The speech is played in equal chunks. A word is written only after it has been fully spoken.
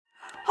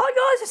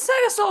it's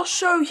Segasaur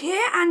Show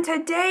here, and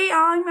today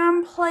I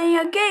am playing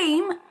a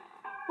game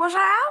which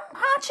I am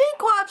actually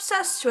quite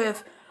obsessed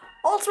with.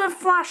 Ultimate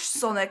Flash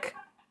Sonic.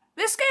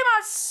 This game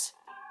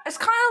it's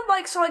kind of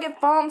like Sonic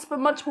Advance, but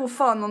much more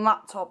fun on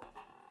laptop.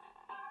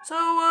 So,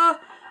 I'm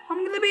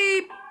going to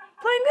be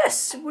playing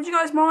this. Would you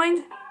guys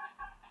mind?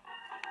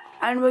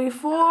 And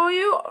before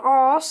you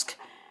ask,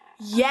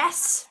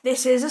 yes,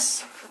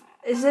 is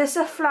this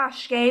a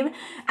Flash game?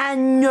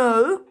 And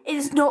no, it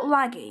is not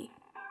laggy.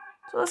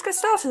 So let's get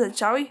started then,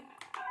 shall we?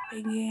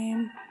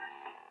 Game.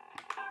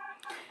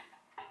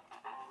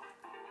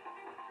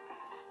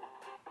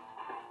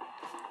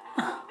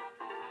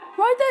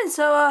 Right then,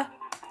 so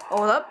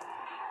hold up,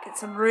 get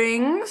some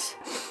rings,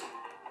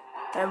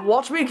 and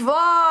watch me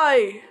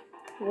fly.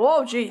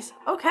 Whoa, jeez.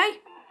 Okay.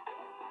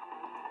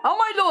 Oh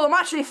my lord, I'm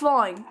actually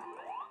flying.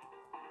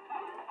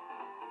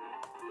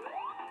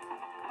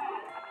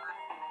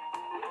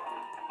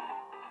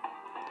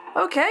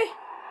 Okay.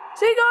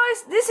 See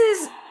guys, this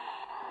is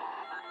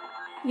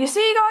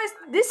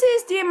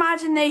the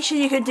imagination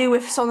you could do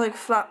with Sonic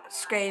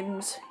Flash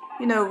games.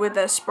 You know, with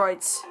their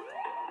sprites.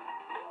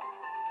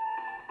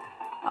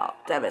 Oh,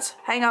 damn it.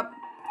 Hang up.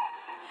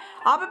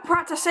 I've been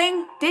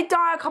practicing. Did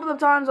die a couple of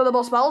times on the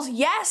boss battles.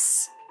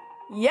 Yes!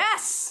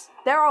 Yes!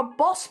 There are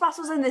boss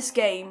battles in this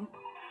game.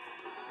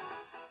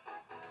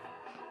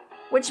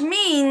 Which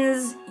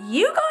means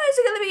you guys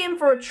are going to be in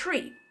for a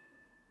treat.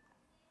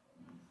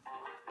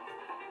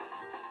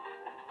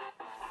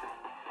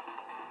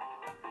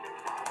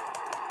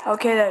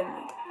 Okay then,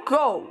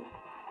 go!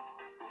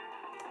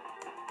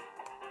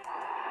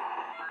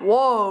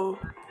 Whoa!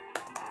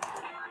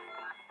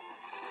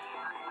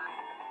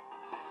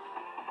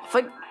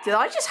 Did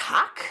I just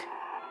hack?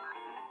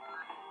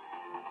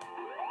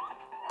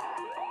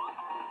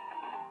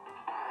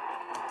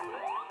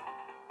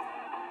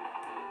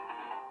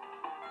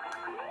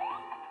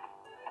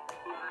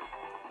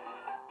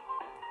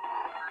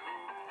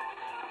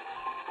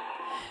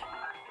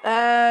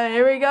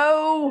 Here we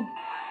go!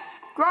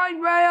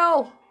 Grind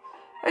rail!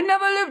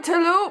 Another loop to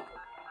loop!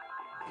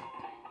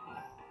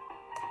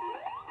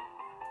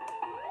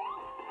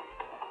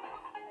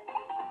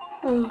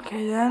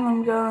 Okay then,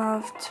 I'm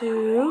gonna have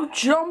to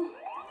jump.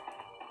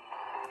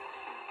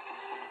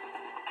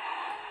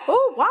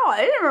 Oh wow,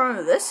 I didn't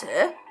remember this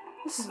here.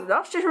 This is a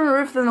much different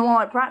roof than the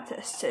one I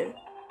practiced to.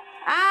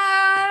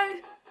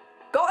 And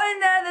got in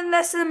there in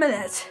less than a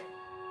minute.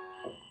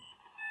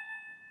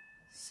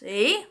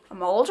 See?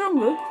 I'm all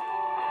jungle.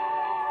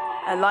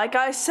 And like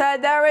I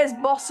said, there is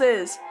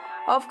bosses.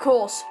 Of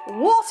course.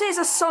 What is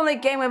a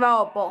Sonic game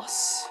without a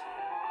boss?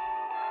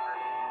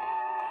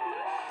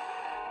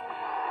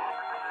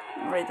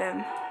 Right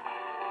then.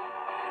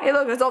 Hey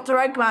look, there's Dr.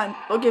 Eggman.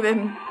 Look at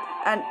him.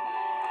 And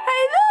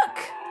hey look!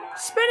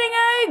 Spinning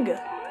egg!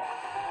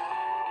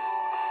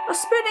 A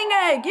spinning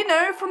egg, you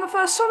know, from the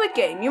first Sonic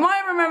game. You might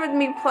have remembered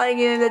me playing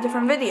it in a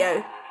different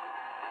video.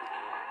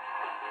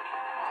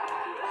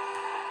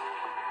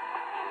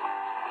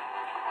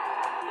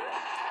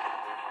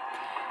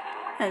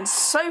 And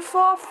so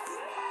far...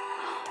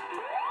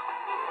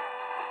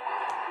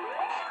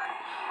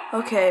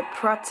 Okay,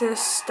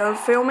 practice. Don't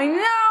film me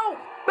now!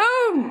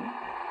 Boom!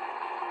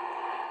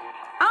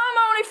 I'm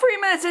only 3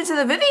 minutes into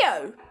the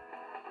video.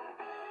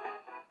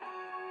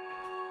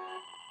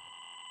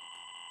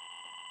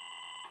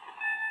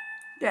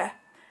 Yeah.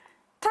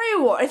 Tell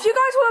you what, if you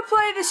guys want to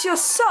play this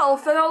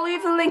yourself, then I'll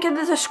leave the link in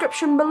the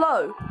description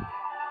below.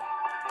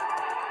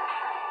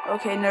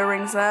 Okay, no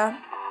rings there.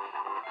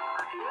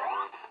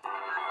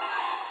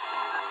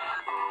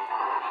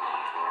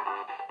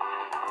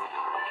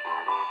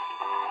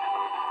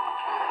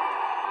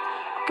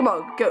 Come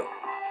on, go.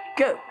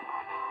 Go.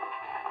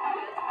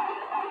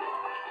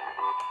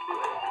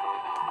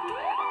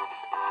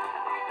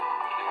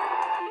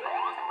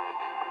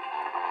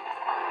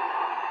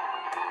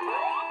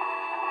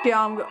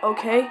 Yeah, I'm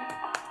okay.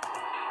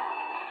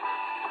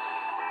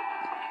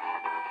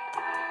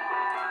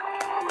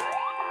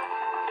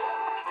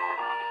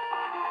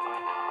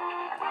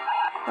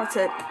 That's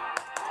it.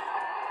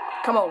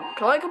 Come on,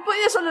 can I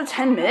complete this under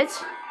 10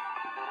 minutes?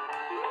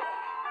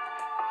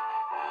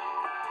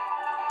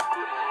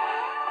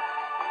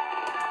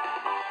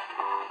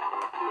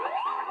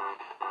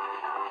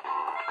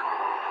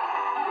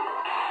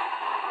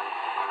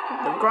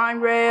 The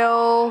grind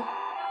rail.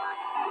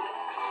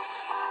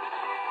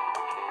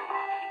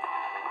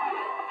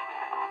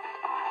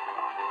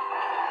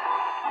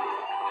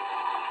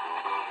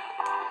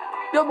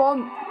 Come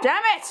on,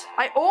 damn it!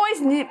 I always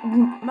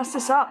mess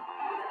this up.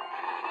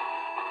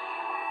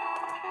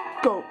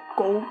 Go,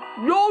 go,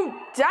 no,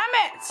 damn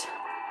it!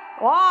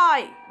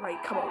 Why?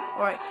 Right, come on,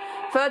 alright.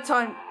 Third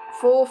time,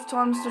 fourth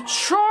time's the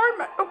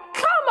charm. Oh,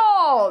 come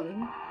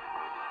on!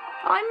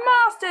 I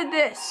mastered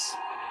this.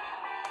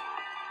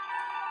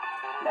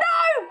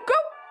 No! Go!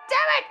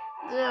 Damn it!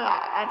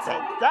 That's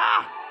it.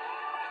 Ah!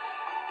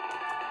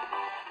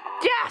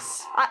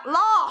 Yes! At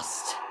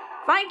last!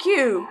 Thank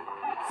you!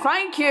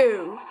 Thank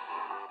you!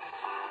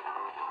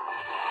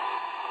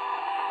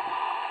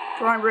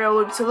 Grind rail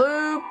loop to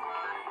loop.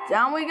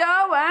 Down we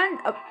go, and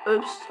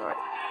oops, sorry.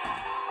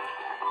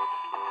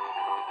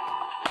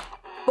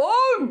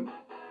 Boom!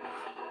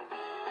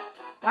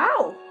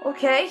 Wow,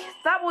 okay,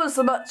 that was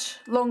much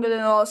longer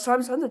than the last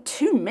time. It's under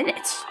 2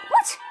 minutes.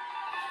 What?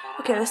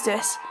 Okay, let's do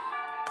this.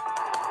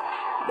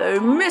 No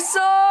miss-ups!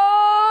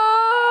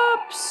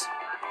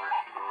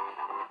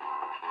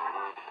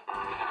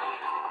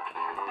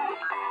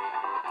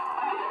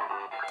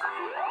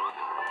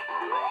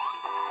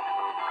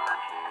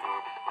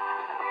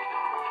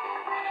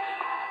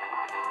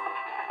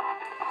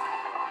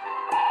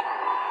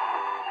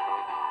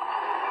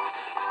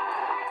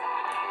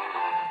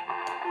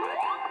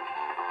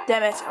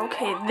 Damn it.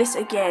 Okay, this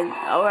again.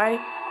 Alright.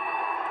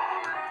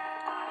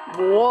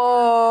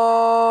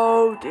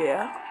 Whoa,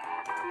 dear.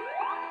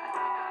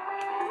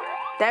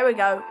 There we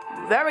go.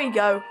 There we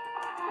go.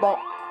 Bop.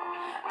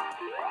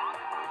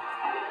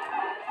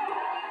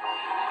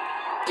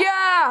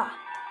 Yeah!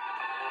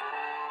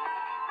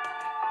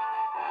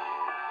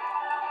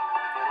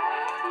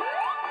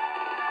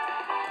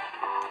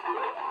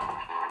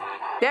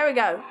 There we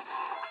go.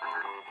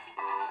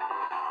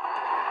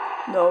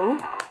 No.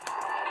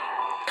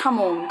 Come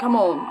on, come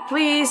on.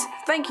 Please.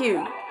 Thank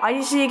you. I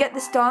just need to get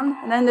this done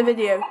and end the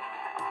video.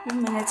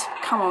 1 minute.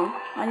 Come on.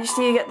 I just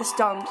need to get this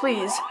done.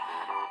 Please.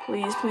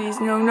 Please, please.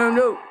 No, no,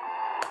 no.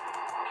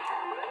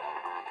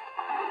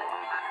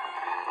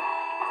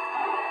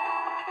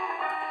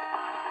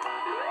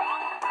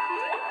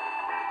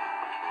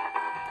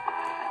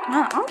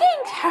 Man, I'm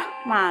getting...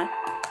 Man.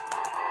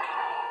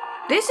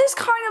 This is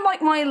kind of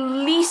like my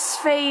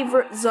least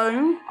favorite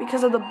zone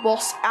because of the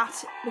boss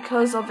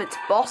because of its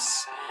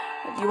boss.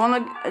 Do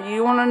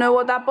you wanna know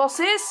what that boss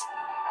is?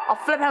 A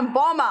flippin'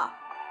 bomber.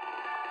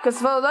 Because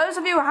for those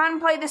of you who haven't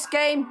played this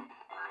game,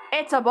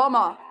 it's a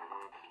bomber.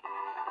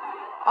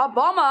 A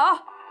bomber?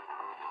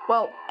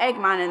 Well,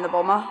 Eggman in the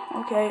bomber.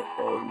 Okay.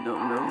 Oh no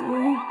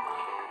no.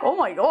 Oh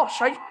my gosh!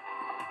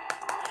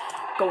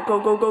 Go go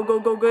go go go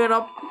go get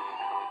up.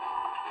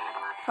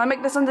 Can I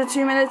make this under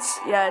 2 minutes?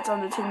 Yeah, it's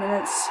under 2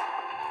 minutes.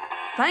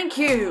 Thank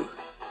you.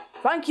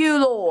 Thank you,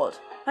 Lord.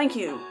 Thank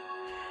you.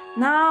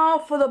 Now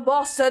for the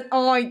boss that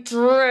I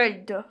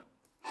dread.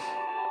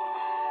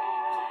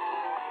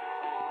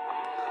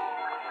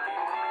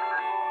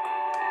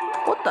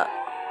 What the?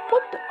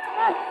 What the?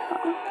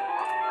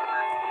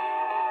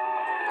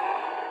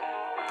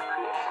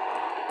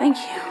 Thank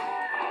you.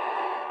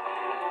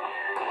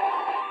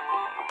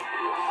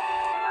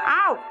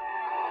 Ow!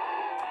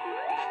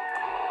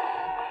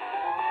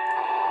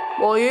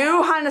 Well,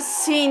 you hadn't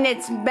seen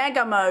its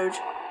mega mode.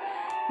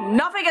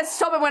 Nothing can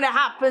stop it when it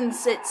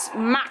happens. It's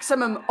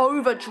maximum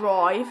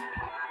overdrive.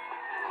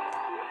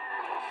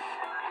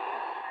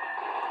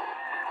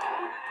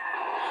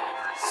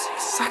 That's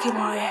exactly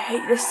why I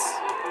hate this.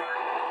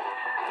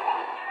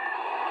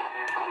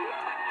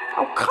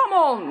 Oh, come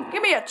on.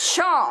 Give me a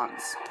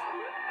chance.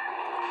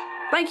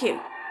 Thank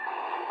you.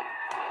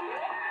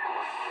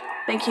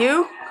 Thank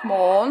you. Come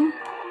on.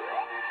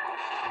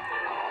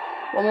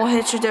 One more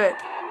hit should do it.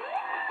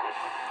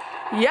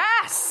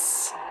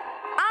 Yes!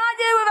 And I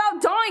did it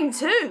without dying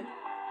too.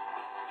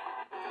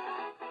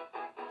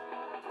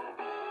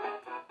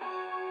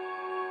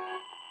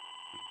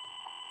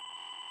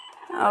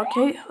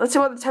 Okay, let's see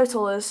what the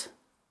total is.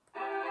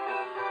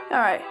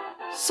 Alright,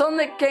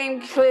 Sonic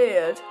game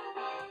cleared.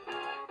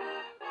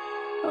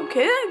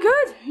 Okay then,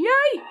 good,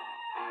 yay!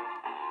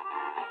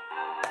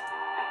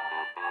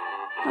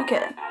 Okay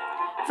then,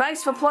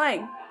 thanks for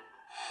playing.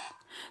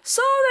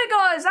 So there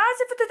guys,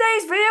 that's it for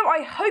today's video.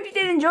 I hope you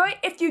did enjoy it.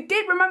 If you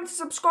did, remember to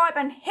subscribe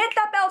and hit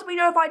that bell to be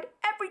notified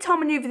every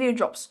time a new video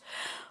drops.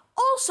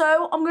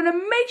 Also, I'm going to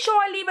make sure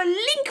I leave a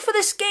link for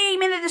this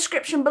game in the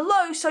description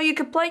below so you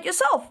can play it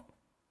yourself.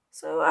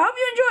 So I hope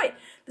you enjoy.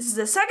 This is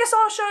the Sega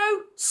Star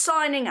Show,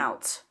 signing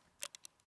out.